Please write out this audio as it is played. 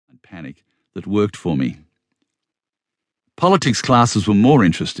and panic that worked for me. Politics classes were more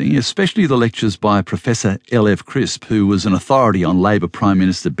interesting, especially the lectures by Professor L.F. Crisp, who was an authority on Labor Prime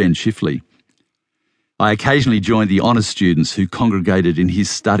Minister Ben Chifley. I occasionally joined the honours students who congregated in his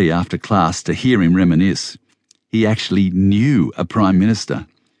study after class to hear him reminisce. He actually knew a Prime Minister.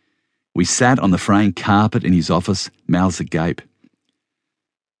 We sat on the fraying carpet in his office, mouths agape.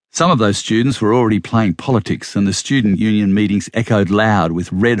 Some of those students were already playing politics, and the student union meetings echoed loud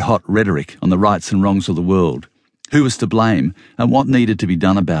with red-hot rhetoric on the rights and wrongs of the world, who was to blame, and what needed to be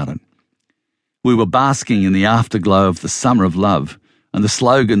done about it. We were basking in the afterglow of the summer of love, and the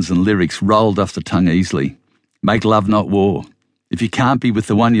slogans and lyrics rolled off the tongue easily. Make love, not war. If you can't be with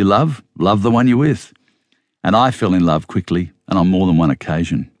the one you love the one you're with. And I fell in love quickly, and on more than one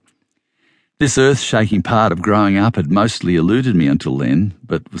occasion. This earth-shaking part of growing up had mostly eluded me until then,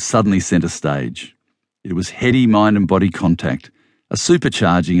 but was suddenly centre stage. It was heady mind and body contact, a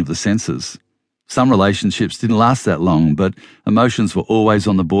supercharging of the senses. Some relationships didn't last that long, but emotions were always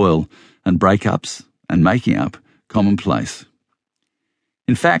on the boil, and breakups and making up commonplace.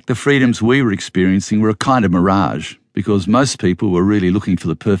 In fact, the freedoms we were experiencing were a kind of mirage, because most people were really looking for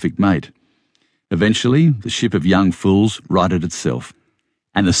the perfect mate. Eventually, the ship of young fools righted itself,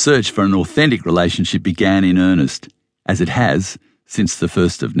 and the search for an authentic relationship began in earnest, as it has since the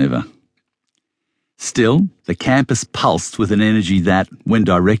first of never. Still, the campus pulsed with an energy that, when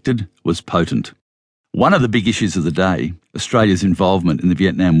directed, was potent. One of the big issues of the day, Australia's involvement in the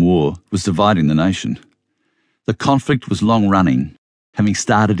Vietnam War, was dividing the nation. The conflict was long-running, having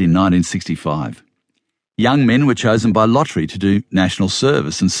started in 1965. Young men were chosen by lottery to do national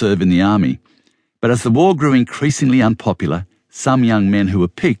service and serve in the army. But as the war grew increasingly unpopular, some young men who were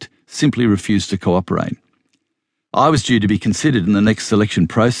picked simply refused to cooperate. I was due to be considered in the next selection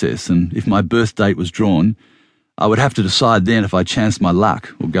process, and if my birth date was drawn, I would have to decide then if I chanced my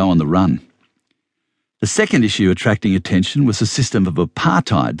luck or go on the run. The second issue attracting attention was the system of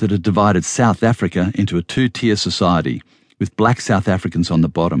apartheid that had divided South Africa into a two-tier society, with black South Africans on the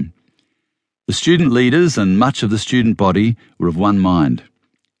bottom. The student leaders and much of the student body were of one mind.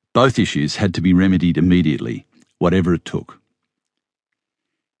 Both issues had to be remedied immediately, whatever it took.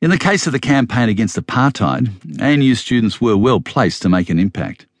 In the case of the campaign against apartheid, ANU students were well placed to make an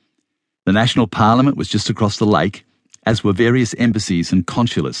impact. The National Parliament was just across the lake, as were various embassies and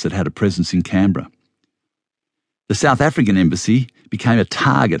consulates that had a presence in Canberra. The South African embassy became a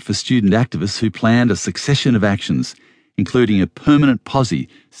target for student activists who planned a succession of actions, including a permanent posse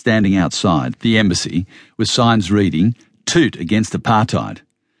standing outside the embassy with signs reading, "Toot against apartheid."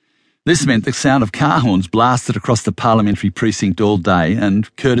 This meant the sound of car horns blasted across the parliamentary precinct all day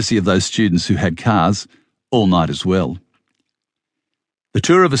and, courtesy of those students who had cars, all night as well. The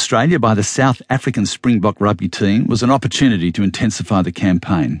tour of Australia by the South African Springbok rugby team was an opportunity to intensify the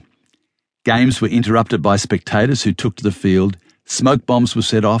campaign. Games were interrupted by spectators who took to the field, smoke bombs were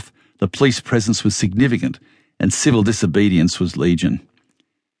set off, the police presence was significant, and civil disobedience was legion.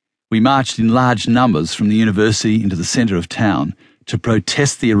 We marched in large numbers from the university into the centre of town to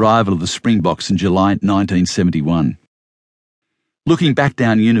protest the arrival of the Springboks in July 1971. Looking back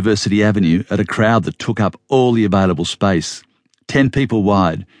down University Avenue at a crowd that took up all the available space, 10 people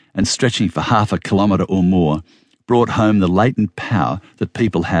wide and stretching for half a kilometre or more, brought home the latent power that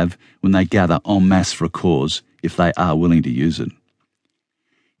people have when they gather en masse for a cause, if they are willing to use it.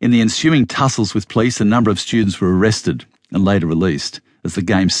 In the ensuing tussles with police, a number of students were arrested and later released as the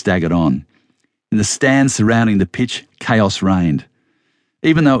game staggered on. In the stands surrounding the pitch, chaos reigned.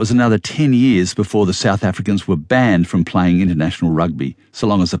 Even though it was another 10 years before the South Africans were banned from playing international rugby, so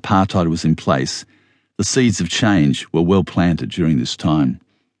long as apartheid was in place, the seeds of change were well planted during this time.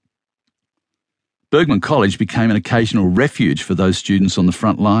 Bergman College became an occasional refuge for those students on the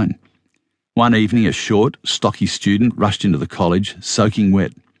front line. One evening, a short, stocky student rushed into the college, soaking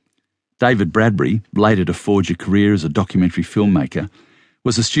wet. David Bradbury, later to forge a career as a documentary filmmaker,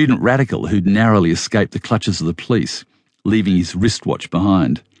 was a student radical who'd narrowly escaped the clutches of the police, leaving his wristwatch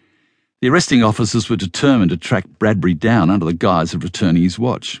behind. The arresting officers were determined to track Bradbury down under the guise of returning his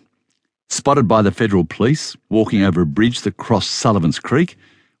watch. Spotted by the federal police, walking over a bridge that crossed Sullivan's Creek,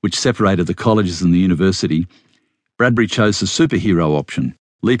 which separated the colleges and the university, Bradbury chose the superhero option,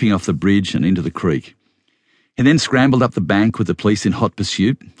 leaping off the bridge and into the creek. He then scrambled up the bank with the police in hot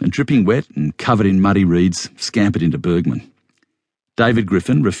pursuit and, dripping wet and covered in muddy reeds, scampered into Bergman. David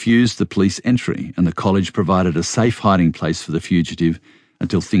Griffin refused the police entry, and the college provided a safe hiding place for the fugitive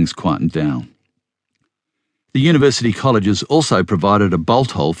until things quietened down. The university colleges also provided a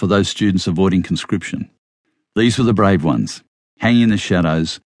bolt hole for those students avoiding conscription. These were the brave ones, hanging in the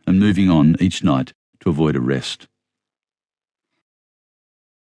shadows and moving on each night to avoid arrest.